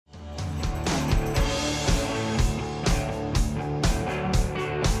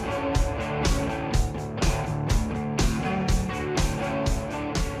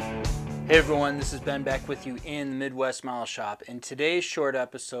Hey everyone, this is Ben back with you in the Midwest Model Shop. In today's short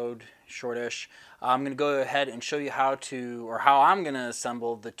episode, shortish, I'm going to go ahead and show you how I'm going to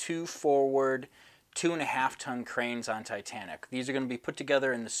assemble the two forward 2.5 ton cranes on Titanic. These are going to be put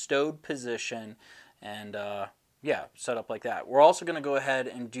together in the stowed position and set up like that. We're also going to go ahead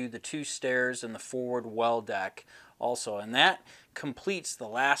and do the two stairs and the forward well deck also, and that completes the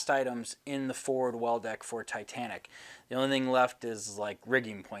last items in the forward well deck for Titanic. The only thing left is like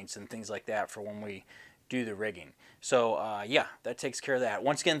rigging points and things like that for when we do the rigging. So that takes care of that.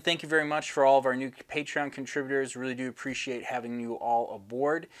 Once again, thank you very much for all of our new Patreon contributors. Really do appreciate having you all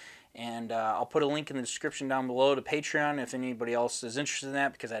aboard. And I'll put a link in the description down below to Patreon if anybody else is interested in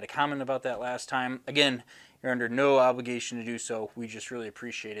that, because I had a comment about that last time. Again, you're under no obligation to do so. We just really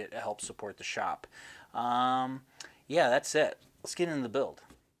appreciate it. It helps support the shop. That's it. Let's get into the build.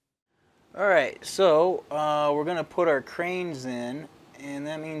 Alright, so we're going to put our cranes in, and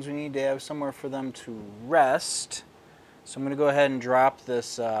that means we need to have somewhere for them to rest. So I'm going to go ahead and drop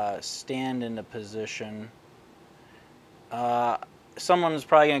this stand into position. Someone's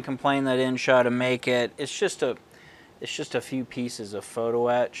probably going to complain that I didn't show how to make it. It's just a few pieces of photo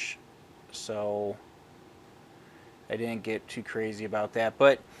etch, so I didn't get too crazy about that.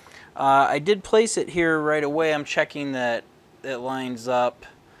 But I did place it here right away. I'm checking that it lines up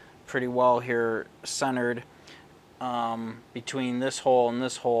pretty well here, centered between this hole and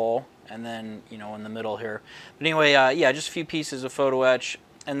this hole, and then in the middle here. But anyway, just a few pieces of photo etch.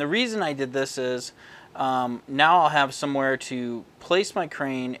 And the reason I did this is now I'll have somewhere to place my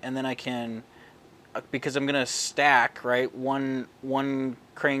crane, and then I can, because I'm gonna stack, right? One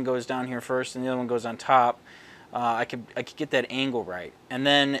crane goes down here first, and the other one goes on top. I could get that angle right, and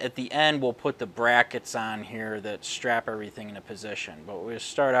then at the end we'll put the brackets on here that strap everything into position. But we'll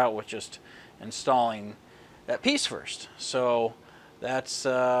start out with just installing that piece first. So that's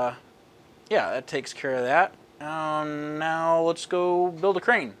that takes care of that. Now let's go build a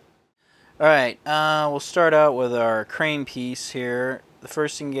crane. All right, we'll start out with our crane piece here. The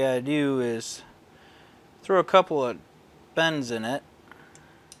first thing you gotta do is throw a couple of bends in it.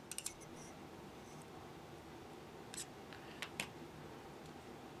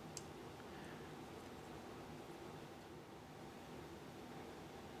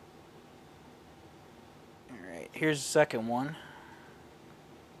 Here's the second one.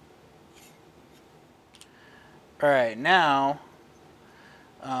 Alright, now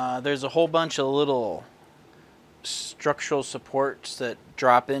there's a whole bunch of little structural supports that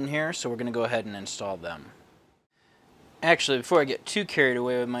drop in here, so we're going to go ahead and install them. Actually, before I get too carried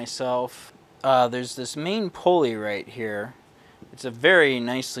away with myself, there's this main pulley right here. It's a very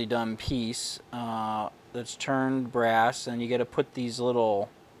nicely done piece that's turned brass, and you got to put these little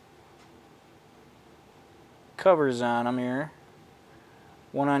covers on them here,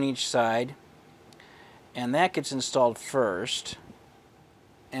 one on each side, and that gets installed first.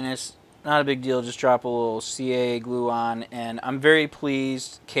 And it's not a big deal, just drop a little CA glue on, and I'm very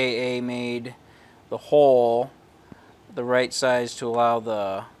pleased KA made the hole the right size to allow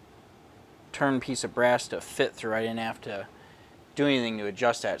the turned piece of brass to fit through. I didn't have to do anything to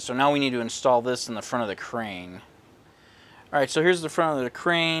adjust that. So now we need to install this in the front of the crane. Alright, so here's the front of the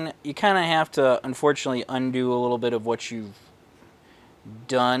crane. You kind of have to, unfortunately, undo a little bit of what you've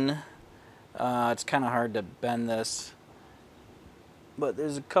done. It's kind of hard to bend this. But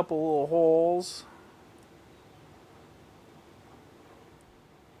there's a couple little holes.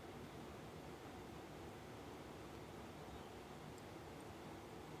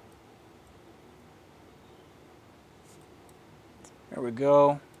 There we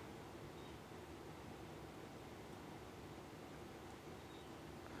go.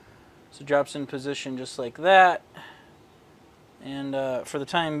 So it drops in position just like that, and for the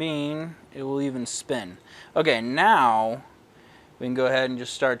time being it will even spin. Okay, now we can go ahead and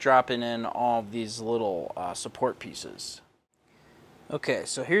just start dropping in all of these little support pieces. Okay,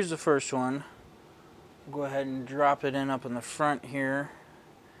 so here's the first one. We'll go ahead and drop it in up in the front here.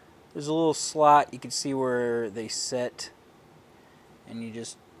 There's a little slot, you can see where they sit, and you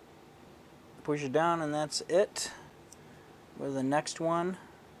just push it down and that's it. Go to the next one.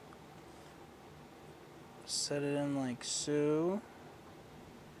 Set it in like so.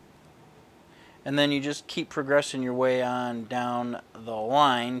 And then you just keep progressing your way on down the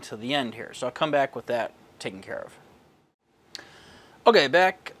line to the end here. So I'll come back with that taken care of. Okay,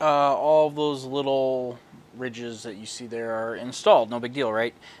 back. All of those little ridges that you see there are installed. No big deal,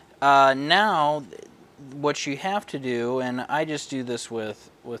 right? Now, what you have to do, and I just do this with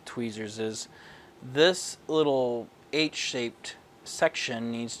tweezers, is this little H-shaped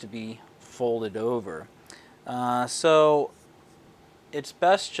section needs to be folded over. So it's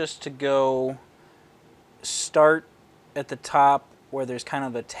best just to go start at the top where there's kind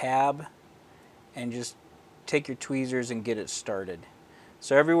of a tab and just take your tweezers and get it started.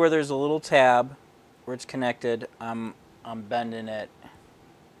 So everywhere there's a little tab where it's connected, I'm bending it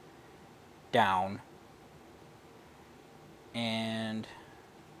down. And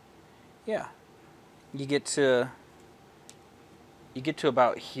yeah, you get to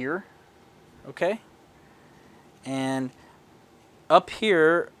about here, okay? And up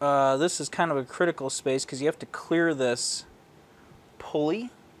here, this is kind of a critical space because you have to clear this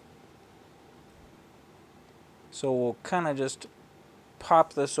pulley. So we'll kind of just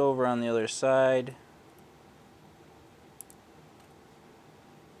pop this over on the other side.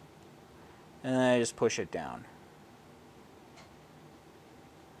 And then I just push it down.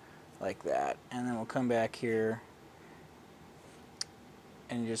 Like that. And then we'll come back here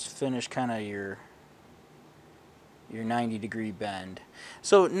and just finish kind of your 90-degree bend.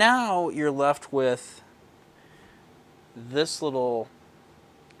 So now you're left with this little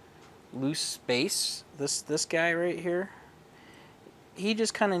loose space, this guy right here. He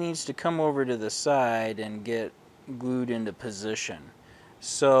just kind of needs to come over to the side and get glued into position.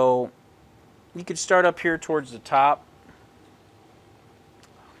 So you could start up here towards the top.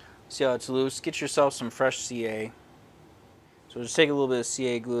 See how it's loose? Get yourself some fresh CA. So just take a little bit of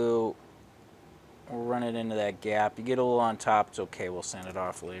CA glue. We'll run it into that gap. You get a little on top, it's okay. We'll sand it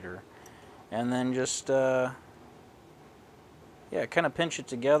off later. And then just, yeah, kind of pinch it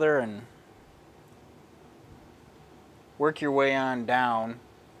together and work your way on down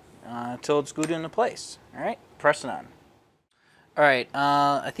until it's glued into place. All right, press it on. All right,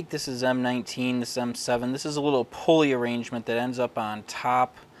 I think this is M19, this is M7. This is a little pulley arrangement that ends up on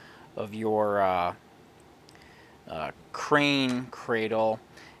top of your crane cradle.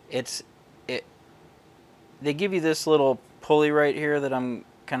 They give you this little pulley right here that I'm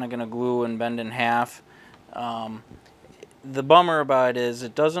kind of going to glue and bend in half. The bummer about it is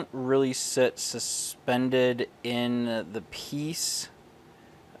it doesn't really sit suspended in the piece,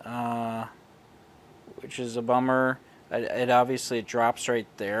 which is a bummer. It drops right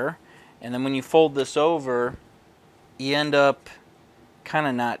there. And then when you fold this over, you end up kind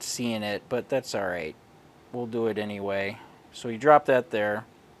of not seeing it, but that's all right. We'll do it anyway. So you drop that there.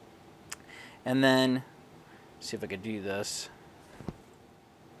 And then, see if I could do this.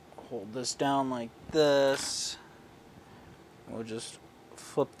 Hold this down like this. We'll just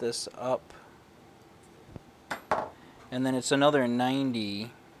flip this up. And then it's another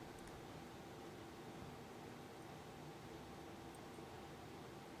 90.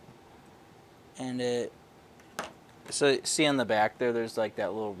 And so see on the back there's like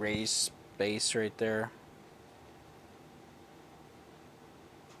that little raised space right there.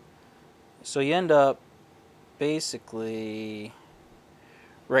 So you end up basically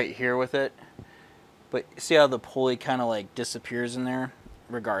right here with it. But see how the pulley kind of like disappears in there?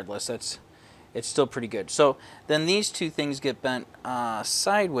 Regardless, it's still pretty good. So then these two things get bent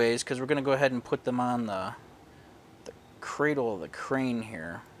sideways because we're going to go ahead and put them on the cradle of the crane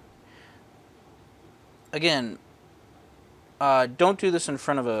here. Again, don't do this in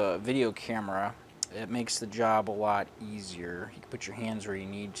front of a video camera. It makes the job a lot easier. You can put your hands where you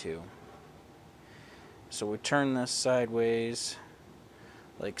need to. So we turn this sideways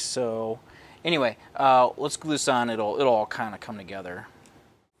like so. Anyway, let's glue this on. It'll all kind of come together.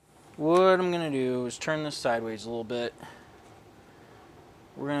 What I'm going to do is turn this sideways a little bit.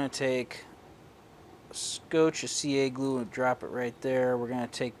 We're going to take a scotch of CA glue and drop it right there. We're going to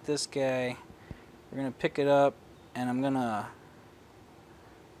take this guy. We're going to pick it up, and I'm going to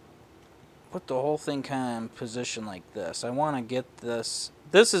put the whole thing kind of in position like this. I want to get this.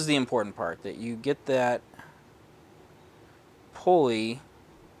 This is the important part, that you get that pulley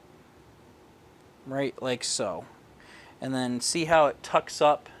right like so. And then see how it tucks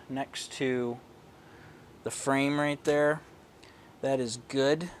up next to the frame right there? That is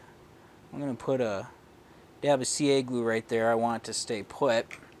good. I'm going to put a dab of CA glue right there. I want it to stay put.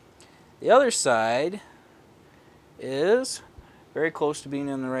 The other side is very close to being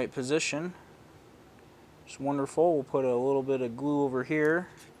in the right position. It's wonderful. We'll put a little bit of glue over here.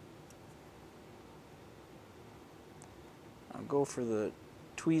 I'll go for the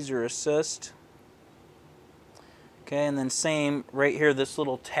tweezer assist. Okay, and then same right here, this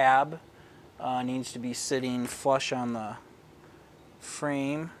little tab needs to be sitting flush on the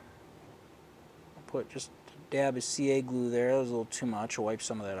frame. I'll put just a dab of CA glue there. That was a little too much. I'll wipe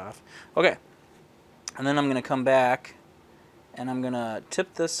some of that off. Okay, and then I'm going to come back and I'm going to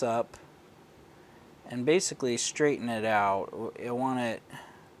tip this up and basically straighten it out. I want it.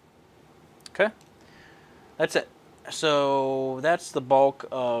 Okay, that's it. so that's the bulk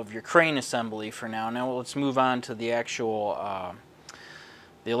of your crane assembly for now. Now let's move on to the actual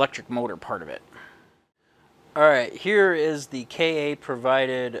the electric motor part of it. Alright, here is the KA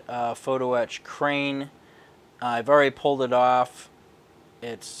provided photo etch crane. I've already pulled it off.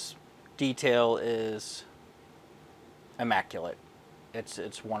 Its detail is immaculate.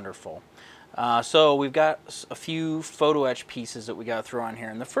 It's wonderful. So we've got a few photo etch pieces that we got to throw on here.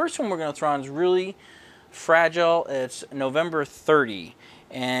 And the first one we're going to throw on is really fragile. It's November 30.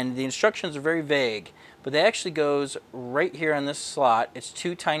 And the instructions are very vague. But they actually goes right here on this slot. It's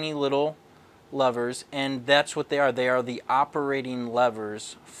two tiny little levers. And that's what they are. They are the operating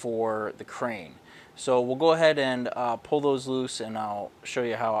levers for the crane. So we'll go ahead and pull those loose, and I'll show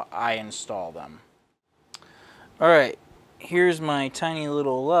you how I install them. Alright, here's my tiny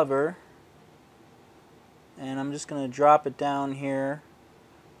little lever. And I'm just going to drop it down here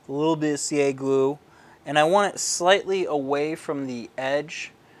with a little bit of CA glue. And I want it slightly away from the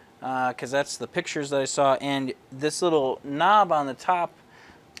edge because that's the pictures that I saw. And this little knob on the top,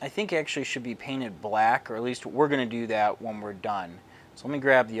 I think actually should be painted black, or at least we're going to do that when we're done. So let me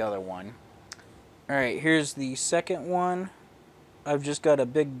grab the other one. Alright, here's the second one. I've just got a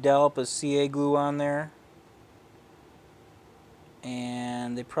big dollop of CA glue on there.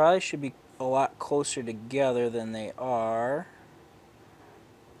 And they probably should be a lot closer together than they are.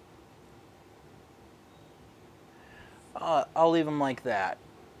 I'll leave them like that.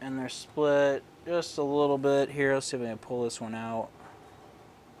 And they're split just a little bit here. Let's see if I can pull this one out.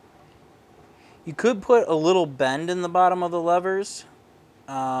 You could put a little bend in the bottom of the levers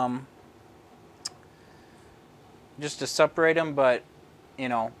just to separate them, but you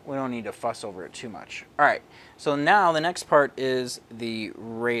know, we don't need to fuss over it too much. Alright, so now the next part is the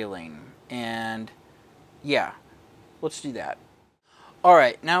railing. And yeah, let's do that.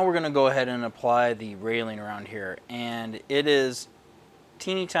 Alright, now we're going to go ahead and apply the railing around here. And it is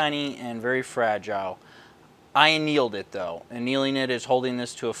teeny tiny and very fragile. I annealed it though. Annealing it is holding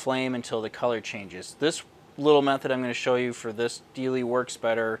this to a flame until the color changes. This little method I'm going to show you for this dealie works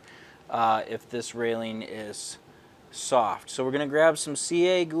better if this railing is soft. So we're going to grab some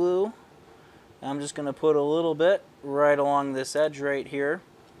CA glue. I'm just going to put a little bit right along this edge right here.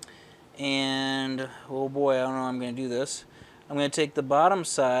 And oh boy, I don't know how I'm going to do this. I'm going to take the bottom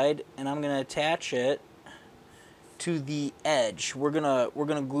side and I'm going to attach it to the edge. We're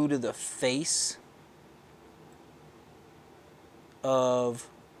gonna glue to the face of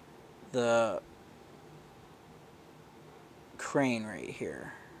the crane right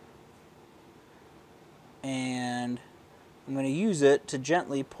here. And I'm going to use it to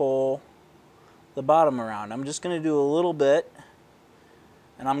gently pull the bottom around. I'm just going to do a little bit,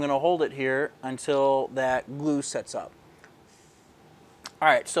 and I'm going to hold it here until that glue sets up.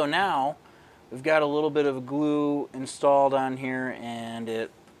 Alright, so now we've got a little bit of glue installed on here, and it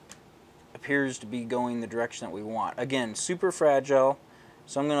appears to be going the direction that we want. Again, super fragile,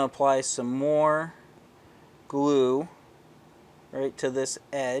 so I'm going to apply some more glue right to this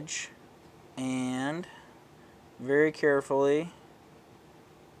edge, and very carefully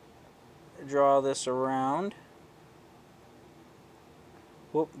draw this around.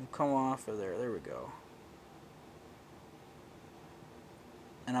 Whoop, come off of there. There we go.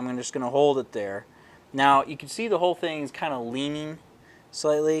 And I'm just going to hold it there. Now, you can see the whole thing is kind of leaning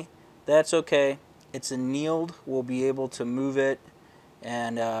slightly. That's okay. It's annealed. We'll be able to move it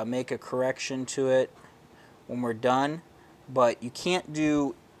and make a correction to it when we're done. But you can't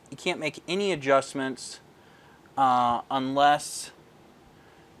make any adjustments unless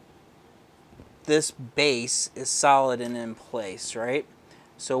this base is solid and in place, right?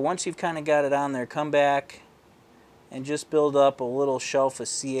 So once you've kind of got it on there, come back and just build up a little shelf of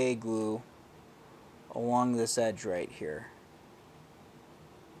CA glue along this edge right here.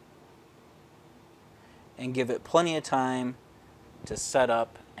 And give it plenty of time to set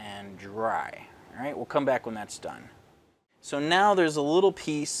up and dry. Alright, we'll come back when that's done. So now there's a little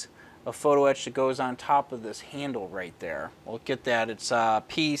piece of photo etch that goes on top of this handle right there. We'll get that. It's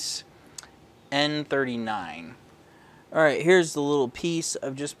piece N39. Alright, here's the little piece.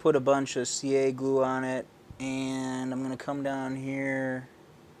 I've just put a bunch of CA glue on it, and I'm going to come down here,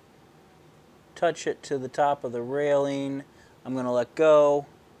 touch it to the top of the railing. I'm going to let go,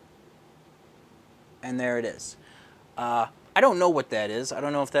 and there it is. I don't know what that is. I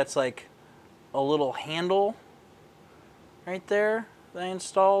don't know if that's like a little handle right there that I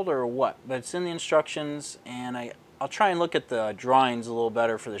installed or what, but it's in the instructions, and I'll try and look at the drawings a little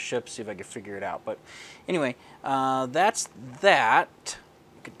better for the ship, see if I can figure it out. But anyway, that's that.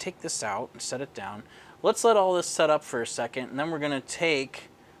 I could take this out and set it down. Let's let all this set up for a second, and then we're going to take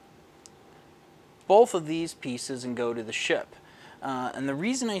both of these pieces and go to the ship. And the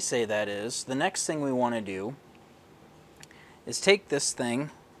reason I say that is the next thing we want to do is take this thing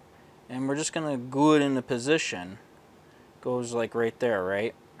and we're just going to glue it into position. Goes like right there,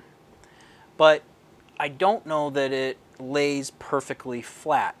 right? But I don't know that it lays perfectly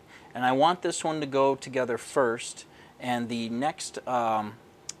flat. And I want this one to go together first, and the next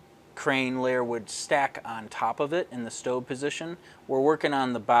crane layer would stack on top of it in the stowed position. We're working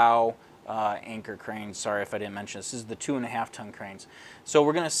on the bow anchor crane. Sorry if I didn't mention this. This is the 2.5 ton cranes. So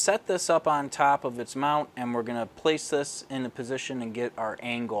we're going to set this up on top of its mount, and we're going to place this in a position and get our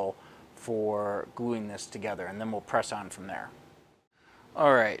angle for gluing this together, and then we'll press on from there.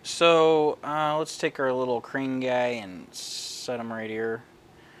 Alright, so let's take our little crane guy and set him right here.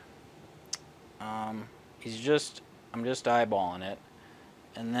 I'm just eyeballing it,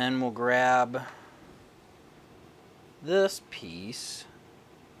 and then we'll grab this piece,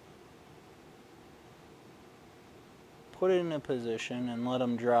 put it in a position, and let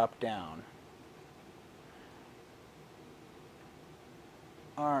him drop down.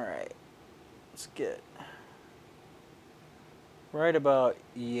 Alright, let's get right about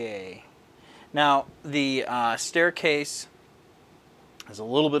yay. Now the staircase is a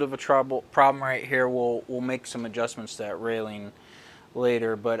little bit of a problem right here. We'll make some adjustments to that railing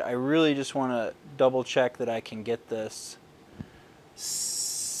later, but I really just want to double check that I can get this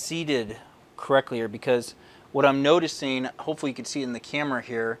seated correctly here, because what I'm noticing, hopefully you can see it in the camera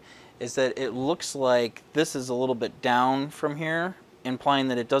here, is that it looks like this is a little bit down from here, implying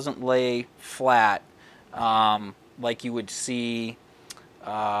that it doesn't lay flat like you would see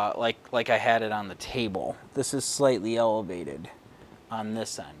like I had it on the table. This is slightly elevated on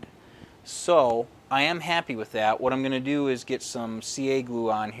this end. So I am happy with that. What I'm going to do is get some CA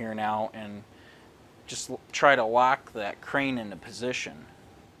glue on here now and just try to lock that crane into position.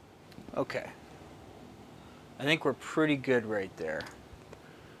 Okay. I think we're pretty good right there.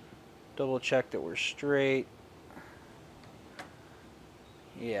 Double check that we're straight.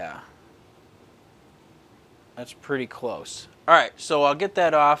 Yeah. That's pretty close. Alright, so I'll get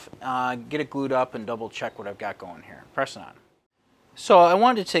that off, get it glued up, and double check what I've got going here. Press it on. So I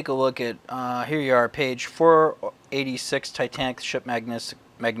wanted to take a look at, here you are, page 486, Titanic, Ship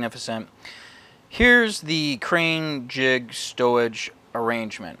Magnificent. Here's the crane jig stowage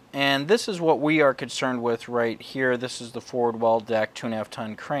arrangement. And this is what we are concerned with right here. This is the forward well deck 2.5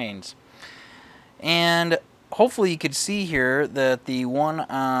 ton cranes. And hopefully you could see here that the one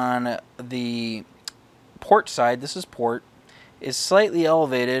on the port side, this is port, is slightly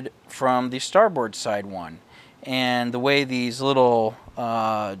elevated from the starboard side one. And the way these little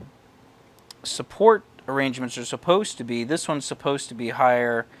support arrangements are supposed to be, this one's supposed to be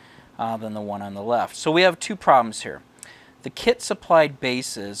higher than the one on the left. So we have two problems here. The kit supplied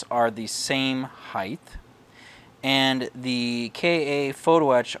bases are the same height, and the KA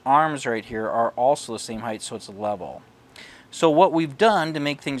photo etch arms right here are also the same height, so it's level. So what we've done to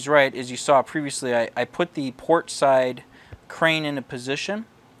make things right, as you saw previously, I put the port side crane into position,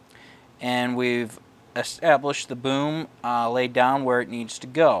 and we've established the boom laid down where it needs to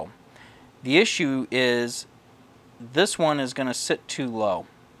go. The issue is this one is going to sit too low.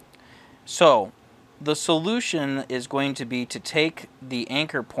 So the solution is going to be to take the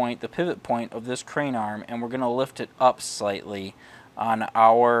anchor point, the pivot point of this crane arm, and we're going to lift it up slightly on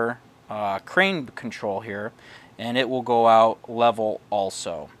our crane control here, and it will go out level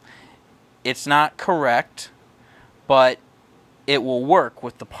also. It's not correct, but it will work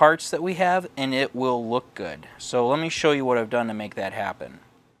with the parts that we have, and it will look good. So let me show you what I've done to make that happen.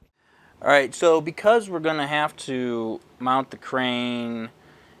 Alright, so because we're going to have to mount the crane,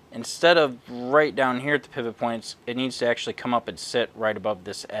 instead of right down here at the pivot points, it needs to actually come up and sit right above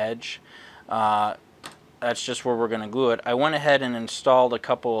this edge. That's just where we're going to glue it. I went ahead and installed a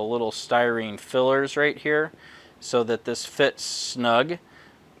couple of little styrene fillers right here so that this fits snug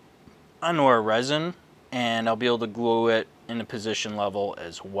onto our resin, and I'll be able to glue it in a position level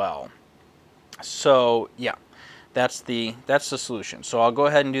as well. So yeah, that's the solution. So I'll go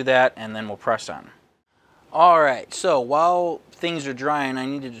ahead and do that, and then we'll press on. Alright, so while things are drying, I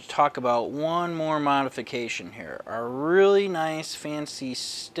needed to talk about one more modification here. Our really nice fancy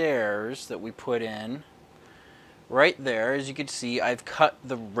stairs that we put in right there, as you can see, I've cut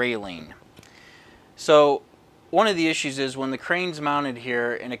the railing. So one of the issues is when the crane's mounted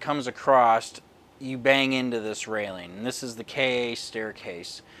here and it comes across, you bang into this railing, and this is the KA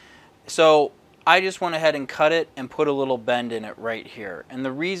staircase. So I just went ahead and cut it and put a little bend in it right here. And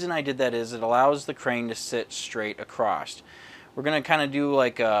the reason I did that is it allows the crane to sit straight across. We're going to kind of do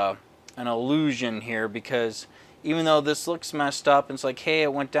like an illusion here, because even though this looks messed up, and it's like, hey,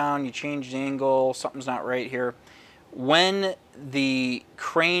 it went down, you changed the angle, something's not right here. When the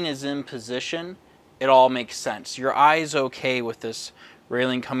crane is in position, it all makes sense. Your eye's okay with this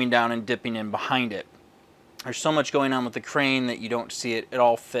railing coming down and dipping in behind it. There's so much going on with the crane that you don't see it. It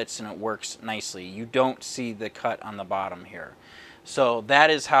all fits and it works nicely. You don't see the cut on the bottom here. So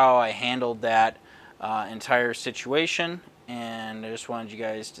that is how I handled that entire situation, and I just wanted you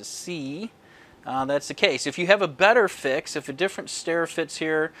guys to see that's the case. If you have a better fix, if a different stair fits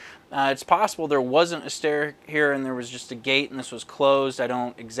here, it's possible there wasn't a stair here and there was just a gate and this was closed. I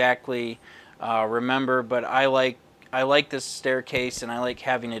don't exactly remember, but I like this staircase and I like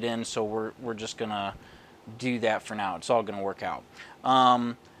having it in, so we're just gonna do that for now. It's all gonna work out.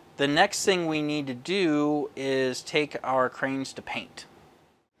 The next thing we need to do is take our cranes to paint.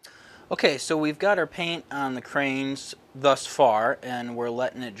 Okay, so we've got our paint on the cranes thus far, and we're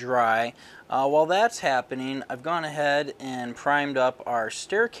letting it dry. While that's happening, I've gone ahead and primed up our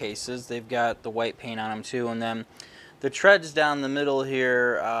staircases. They've got the white paint on them too, and then the treads down the middle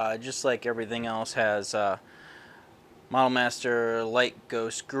here, just like everything else, has Model Master Light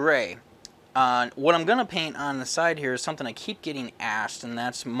Ghost Gray. What I'm going to paint on the side here is something I keep getting asked, and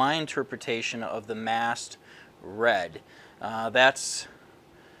that's my interpretation of the mast red. That's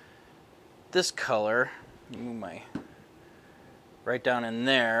this color. Move my right down in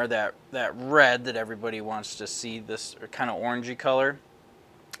there, that red that everybody wants to see, this kind of orangey color.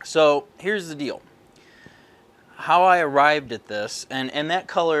 So here's the deal. How I arrived at this, and that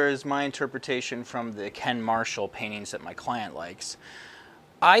color is my interpretation from the Ken Marshall paintings that my client likes.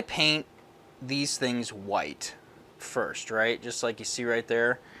 I paint these things white first, right? Just like you see right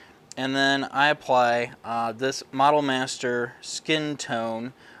there. And then I apply this Model Master Skin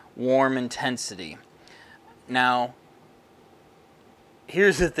Tone Warm Intensity. Now,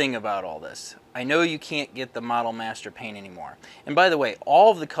 here's the thing about all this. I know you can't get the Model Master paint anymore. And by the way,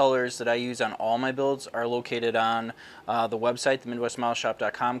 all of the colors that I use on all my builds are located on the website, the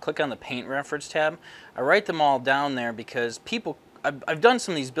MidwestModelShop.com. Click on the Paint Reference tab. I write them all down there because people, I've done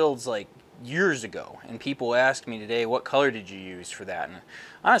some of these builds like years ago, and people ask me today, what color did you use for that? And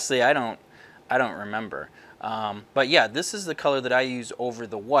honestly, I don't remember. But yeah, this is the color that I use over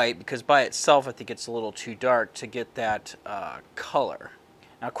the white, because by itself I think it's a little too dark to get that color.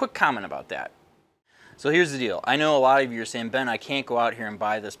 Now, a quick comment about that. So here's the deal. I know a lot of you are saying, Ben, I can't go out here and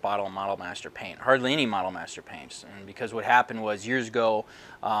buy this bottle of Model Master paint. Hardly any Model Master paints. And because what happened was, years ago,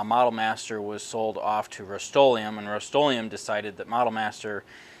 Model Master was sold off to Rust-Oleum, and Rust-Oleum decided that Model Master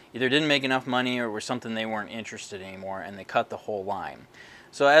either didn't make enough money or was something they weren't interested in anymore, and they cut the whole line.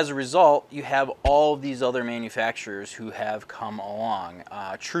 So as a result, you have all of these other manufacturers who have come along.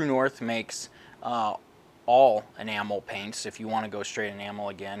 True North makes all enamel paints. If you want to go straight enamel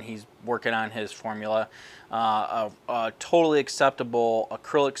again, he's working on his formula. A totally acceptable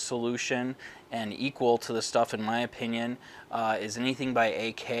acrylic solution and equal to the stuff, in my opinion, is anything by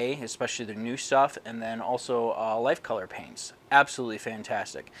AK, especially the new stuff, and then also Life Color paints. Absolutely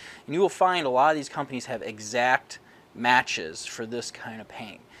fantastic. And you will find a lot of these companies have exact matches for this kind of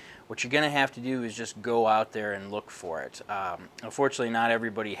paint. What you're going to have to do is just go out there and look for it. Unfortunately, not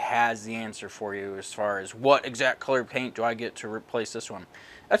everybody has the answer for you as far as what exact color paint do I get to replace this one.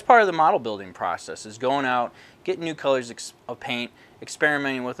 That's part of the model building process, is going out, getting new colors of paint,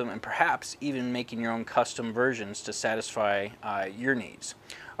 experimenting with them, and perhaps even making your own custom versions to satisfy your needs.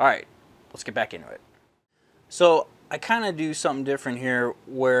 All right, let's get back into it. So I kind of do something different here,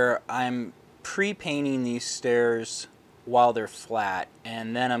 where I'm pre-painting these stairs while they're flat,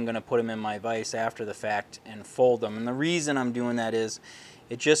 and then I'm going to put them in my vise after the fact and fold them. And the reason I'm doing that is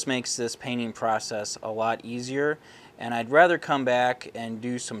it just makes this painting process a lot easier, and I'd rather come back and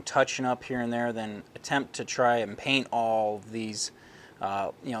do some touching up here and there than attempt to try and paint all of these,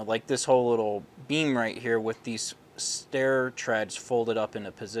 you know, like this whole little beam right here with these stair treads folded up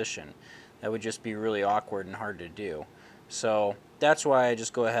into position. That would just be really awkward and hard to do. So that's why I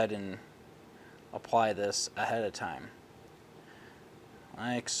just go ahead and apply this ahead of time,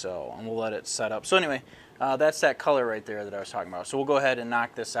 like so, and we'll let it set up. So anyway, that's that color right there that I was talking about. So we'll go ahead and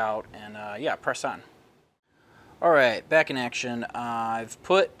knock this out and yeah, press on. Alright, back in action. I've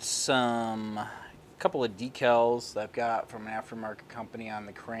put a couple of decals that I've got from an aftermarket company on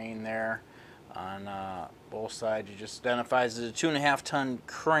the crane there. On both sides, it just identifies as a 2.5 ton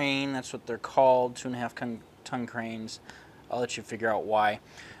crane. That's what they're called, 2.5 ton cranes. I'll let you figure out why.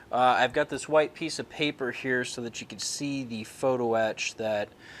 I've got this white piece of paper here so that you can see the photo etch that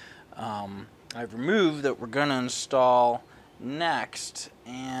I've removed that we're going to install next.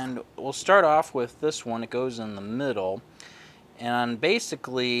 And we'll start off with this one. It goes in the middle. And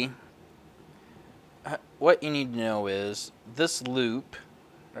basically, what you need to know is this loop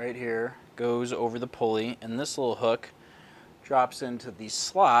right here goes over the pulley, and this little hook drops into the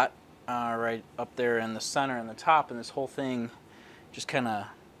slot right up there in the center and the top, and this whole thing just kind of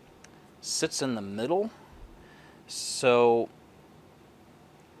sits in the middle. So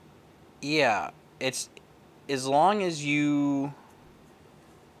yeah, it's as long as you,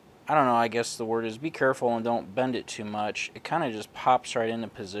 I don't know, I guess the word is be careful and don't bend it too much. It kind of just pops right into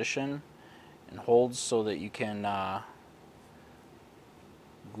position and holds so that you can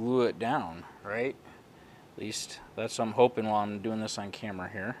glue it down, right? At least that's what I'm hoping while I'm doing this on camera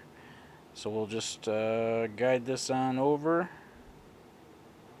here. So we'll just guide this on over.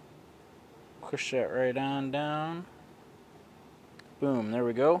 Push that right on down. Boom, there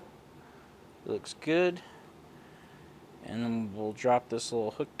we go. Looks good. And then we'll drop this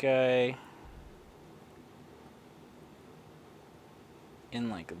little hook guy in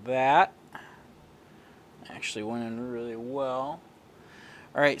like that. Actually went in really well.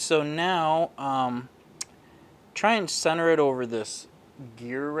 Alright, so now try and center it over this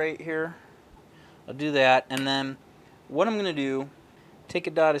gear right here. I'll do that, and then what I'm going to do, take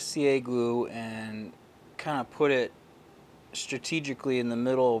a dot of CA glue and kind of put it strategically in the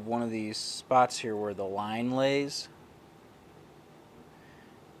middle of one of these spots here where the line lays,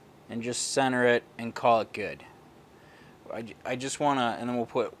 and just center it and call it good. I just want to, and then we'll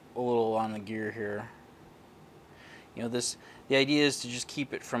put a little on the gear here. You know, the idea is to just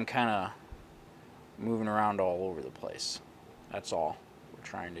keep it from kind of moving around all over the place. That's all we're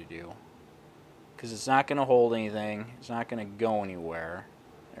trying to do. Because it's not going to hold anything. It's not going to go anywhere.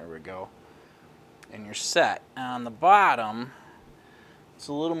 There we go. And you're set. On the bottom, it's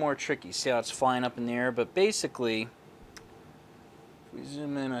a little more tricky. See how it's flying up in the air? But basically, if we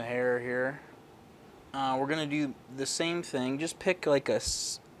zoom in a hair here, we're going to do the same thing. Just pick like a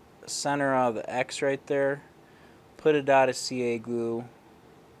center of the X right there. Put a dot of CA glue.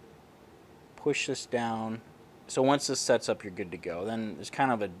 Push this down. So once this sets up, you're good to go. Then there's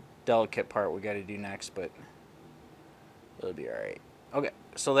kind of a delicate part we got to do next, but it'll be alright. Okay,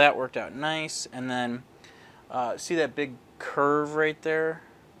 so that worked out nice. And then see that big curve right there?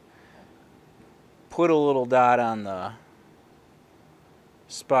 Put a little dot on the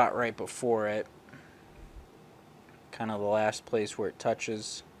spot right before it, kind of the last place where it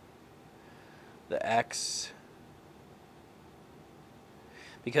touches the X,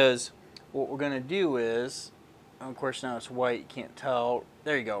 because what we're going to do is, of course now it's white, you can't tell,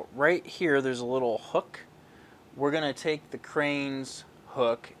 there you go, right here there's a little hook. We're going to take the crane's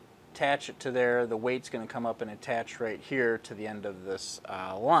hook, attach it to there, the weight's going to come up and attach right here to the end of this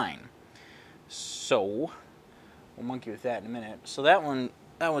line. So we'll monkey with that in a minute. So that one,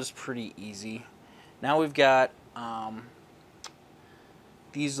 that was pretty easy. Now we've got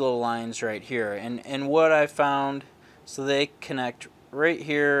these little lines right here, and what I found, so they connect right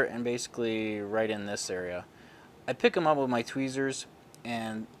here and basically right in this area. I pick them up with my tweezers,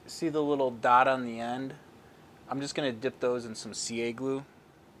 and see the little dot on the end? I'm just going to dip those in some CA glue.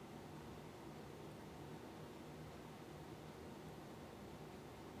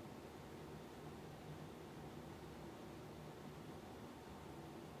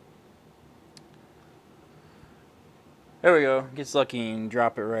 There we go. Gets lucky and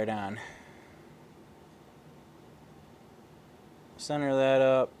drop it right on. Center that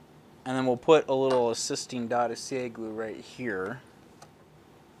up, and then we'll put a little assisting dot of CA glue right here.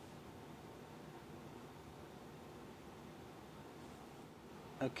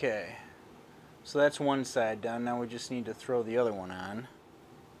 Okay, so that's one side done. Now we just need to throw the other one on.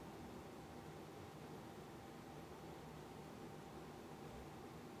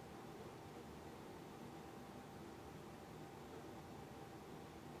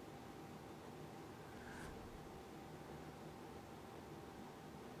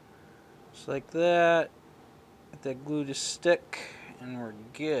 Just like that. Get that glue to stick, and we're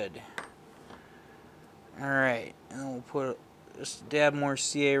good. Alright, and we'll put just a dab more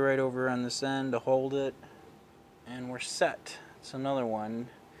CA right over on this end to hold it, and we're set. It's another one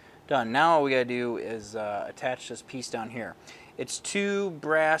done. Now all we gotta do is attach this piece down here. It's two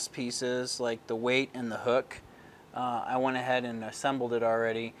brass pieces, like the weight and the hook. I went ahead and assembled it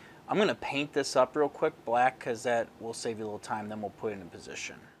already. I'm gonna paint this up real quick black, because that will save you a little time, then we'll put it in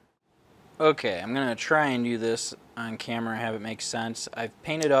position. Okay, I'm gonna try and do this on camera, have it make sense. I've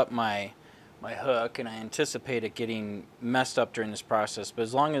painted up my hook, and I anticipate it getting messed up during this process, but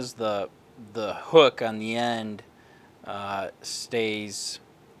as long as the hook on the end stays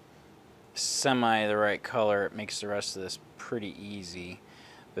semi the right color, it makes the rest of this pretty easy.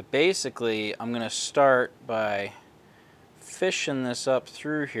 But basically, I'm going to start by fishing this up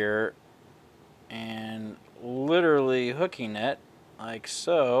through here and literally hooking it like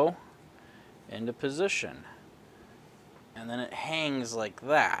so into position. And then it hangs like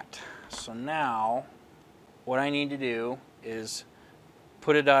that. So now what I need to do is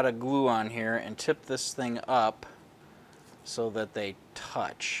put a dot of glue on here and tip this thing up so that they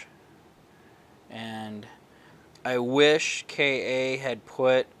touch. And I wish KA had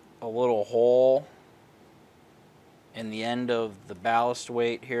put a little hole in the end of the ballast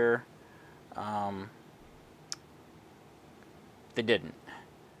weight here. They didn't.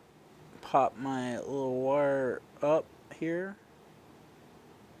 Pop my little wire up here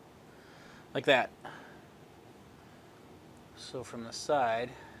like that. So from the side,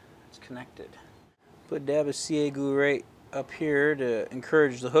 it's connected. Put a dab of CA glue right up here to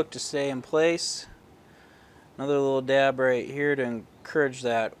encourage the hook to stay in place. Another little dab right here to encourage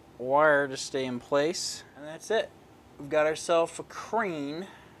that wire to stay in place. And that's it. We've got ourselves a crane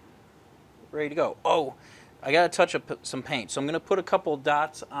ready to go. Oh, I gotta touch up some paint. So I'm gonna put a couple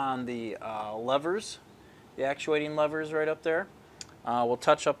dots on the levers, the actuating levers right up there. We'll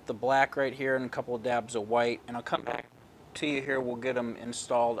touch up the black right here and a couple of dabs of white, and I'll come back to you here. We'll get them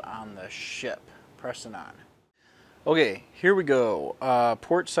installed on the ship. Pressing on. Okay, here we go.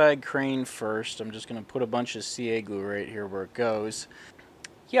 Port side crane first. I'm just gonna put a bunch of CA glue right here where it goes.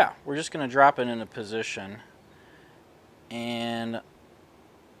 Yeah, we're just gonna drop it into position and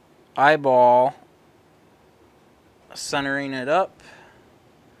eyeball centering it up.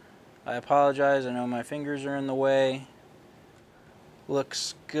 I apologize, I know my fingers are in the way.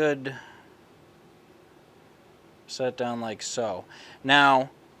 Looks good. Set down like so. Now,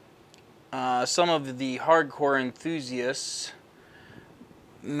 some of the hardcore enthusiasts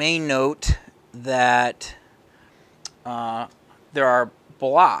may note that there are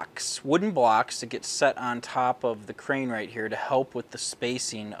blocks, wooden blocks, that get set on top of the crane right here to help with the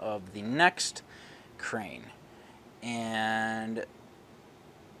spacing of the next crane. And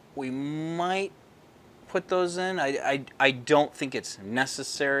we might put those in. I don't think it's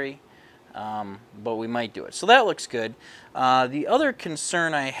necessary, but we might do it. So that looks good. The other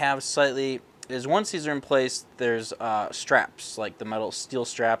concern I have slightly is once these are in place, there's straps, like the metal steel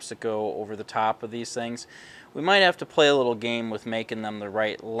straps that go over the top of these things. We might have to play a little game with making them the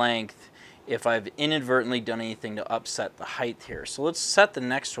right length if I've inadvertently done anything to upset the height here. So let's set the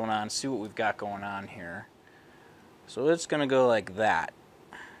next one on, see what we've got going on here. So it's going to go like that.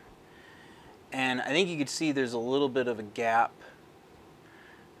 And I think you can see there's a little bit of a gap.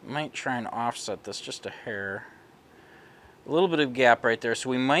 Might try and offset this just a hair. A little bit of gap right there, so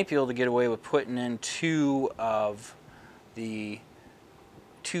we might be able to get away with putting in two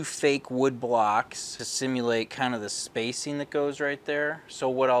fake wood blocks to simulate kind of the spacing that goes right there. So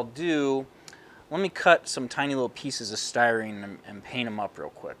what I'll do, let me cut some tiny little pieces of styrene and paint them up real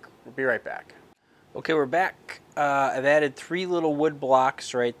quick. We'll be right back. Okay, we're back. I've added 3 little wood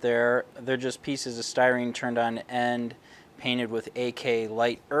blocks right there. They're just pieces of styrene turned on end, painted with AK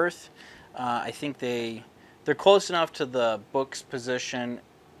Light Earth. I think they're close enough to the book's position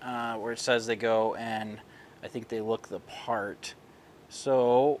where it says they go, and I think they look the part.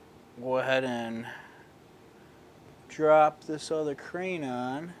 So go ahead and drop this other crane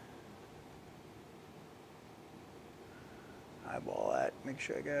on. Eyeball that, make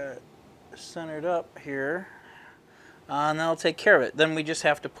sure I got it centered up here. And that'll take care of it. Then we just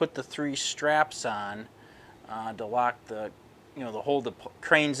have to put the 3 straps on to lock the, to hold the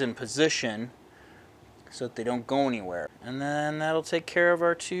cranes in position so that they don't go anywhere. And then that'll take care of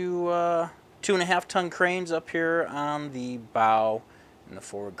our 2.5 ton cranes up here on the bow and the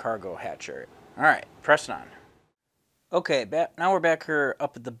forward cargo hatch area. All right, pressing on. Okay, now we're back here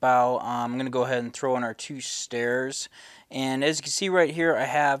up at the bow. I'm going to go ahead and throw in our 2 stairs. And as you can see right here, I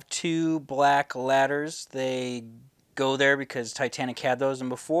have 2 black ladders. They go there because Titanic had those. And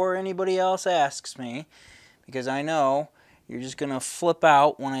before anybody else asks me, because I know you're just going to flip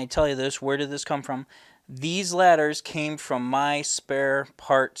out when I tell you this, where did this come from? These ladders came from my spare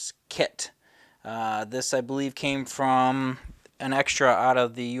parts kit. This, I believe, came from an extra out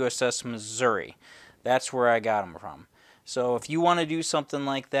of the USS Missouri. That's where I got them from. So if you want to do something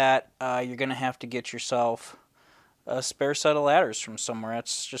like that, you're going to have to get yourself a spare set of ladders from somewhere.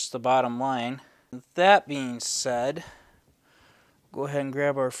 That's just the bottom line. With that being said, go ahead and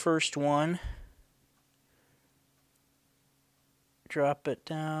grab our first one. Drop it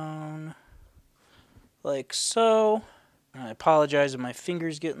down like so. I apologize if my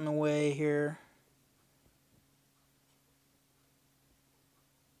fingers get in the way here.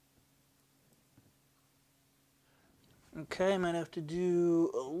 Okay, I might have to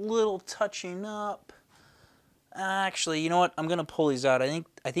do a little touching up. Actually, you know what? I'm gonna pull these out. I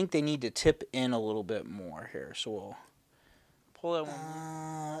think they need to tip in a little bit more here. So we'll pull that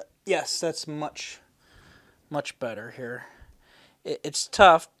one. Yes, that's much better here. It's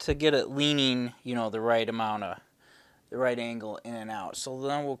tough to get it leaning, you know, the right amount of, the right angle in and out. So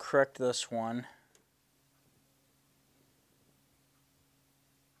then we'll correct this one.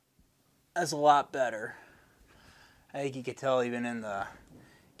 That's a lot better. I think you could tell even in the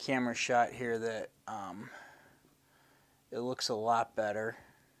camera shot here that it looks a lot better.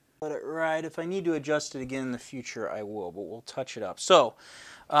 Let it ride. If I need to adjust it again in the future, I will, but we'll touch it up. So,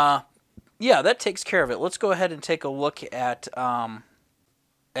 yeah, that takes care of it. Let's go ahead and take a look at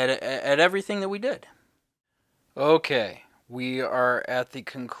everything that we did. Okay, we are at the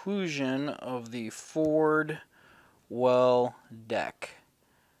conclusion of the forward well deck.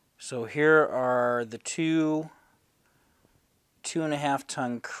 So here are the two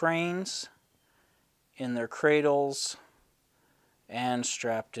 2.5-ton cranes in their cradles and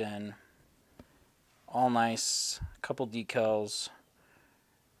strapped in. All nice. A couple decals.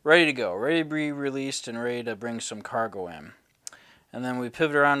 Ready to go. Ready to be released and ready to bring some cargo in. And then we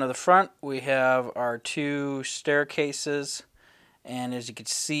pivot around to the front. We have our two staircases. And as you can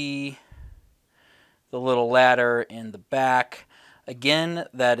see, the little ladder in the back. Again,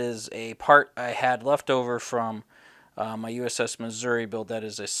 that is a part I had left over from my USS Missouri build. That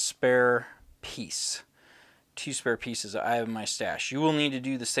is a spare piece. 2 spare pieces I have in my stash. You will need to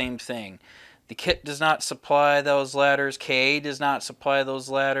do the same thing. The kit does not supply those ladders. KA does not supply those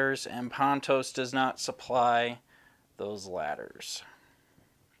ladders. And Pontos does not supply those ladders.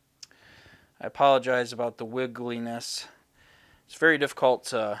 I apologize about the wiggliness. It's very difficult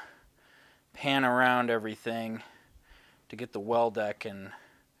to pan around everything to get the well deck and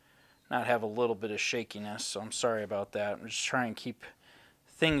not have a little bit of shakiness, so I'm sorry about that. I'm just trying to keep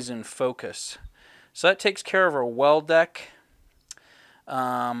things in focus. So that takes care of our well deck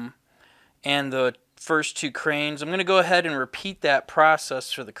and the first 2 cranes. I'm going to go ahead and repeat that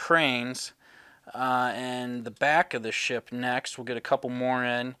process for the cranes and the back of the ship next. We'll get a couple more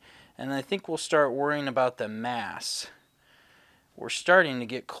in, and I think we'll start worrying about the mass. We're starting to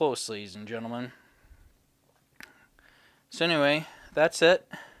get close, ladies and gentlemen. So anyway, that's it.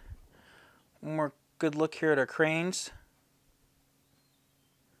 One more good look here at our cranes.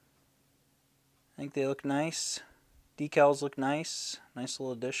 I think they look nice. Decals look nice. Nice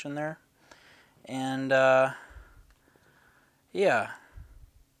little addition there. And yeah.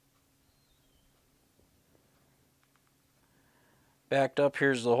 Backed up,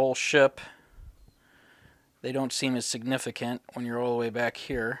 here's the whole ship. They don't seem as significant when you're all the way back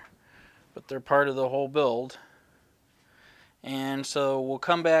here, but they're part of the whole build. And so we'll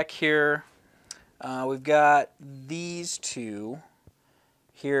come back here. We've got these 2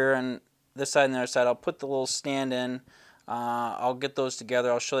 here on this side and the other side. I'll put the little stand in. I'll get those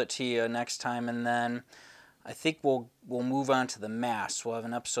together. I'll show it to you next time, and then I think we'll move on to the mast. We'll have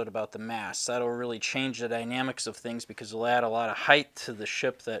an episode about the mast. That'll really change the dynamics of things because it'll add a lot of height to the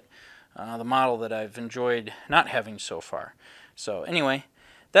ship, that the model that I've enjoyed not having so far. So anyway,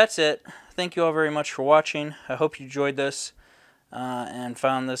 that's it. Thank you all very much for watching. I hope you enjoyed this and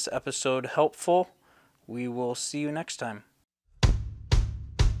found this episode helpful. We will see you next time.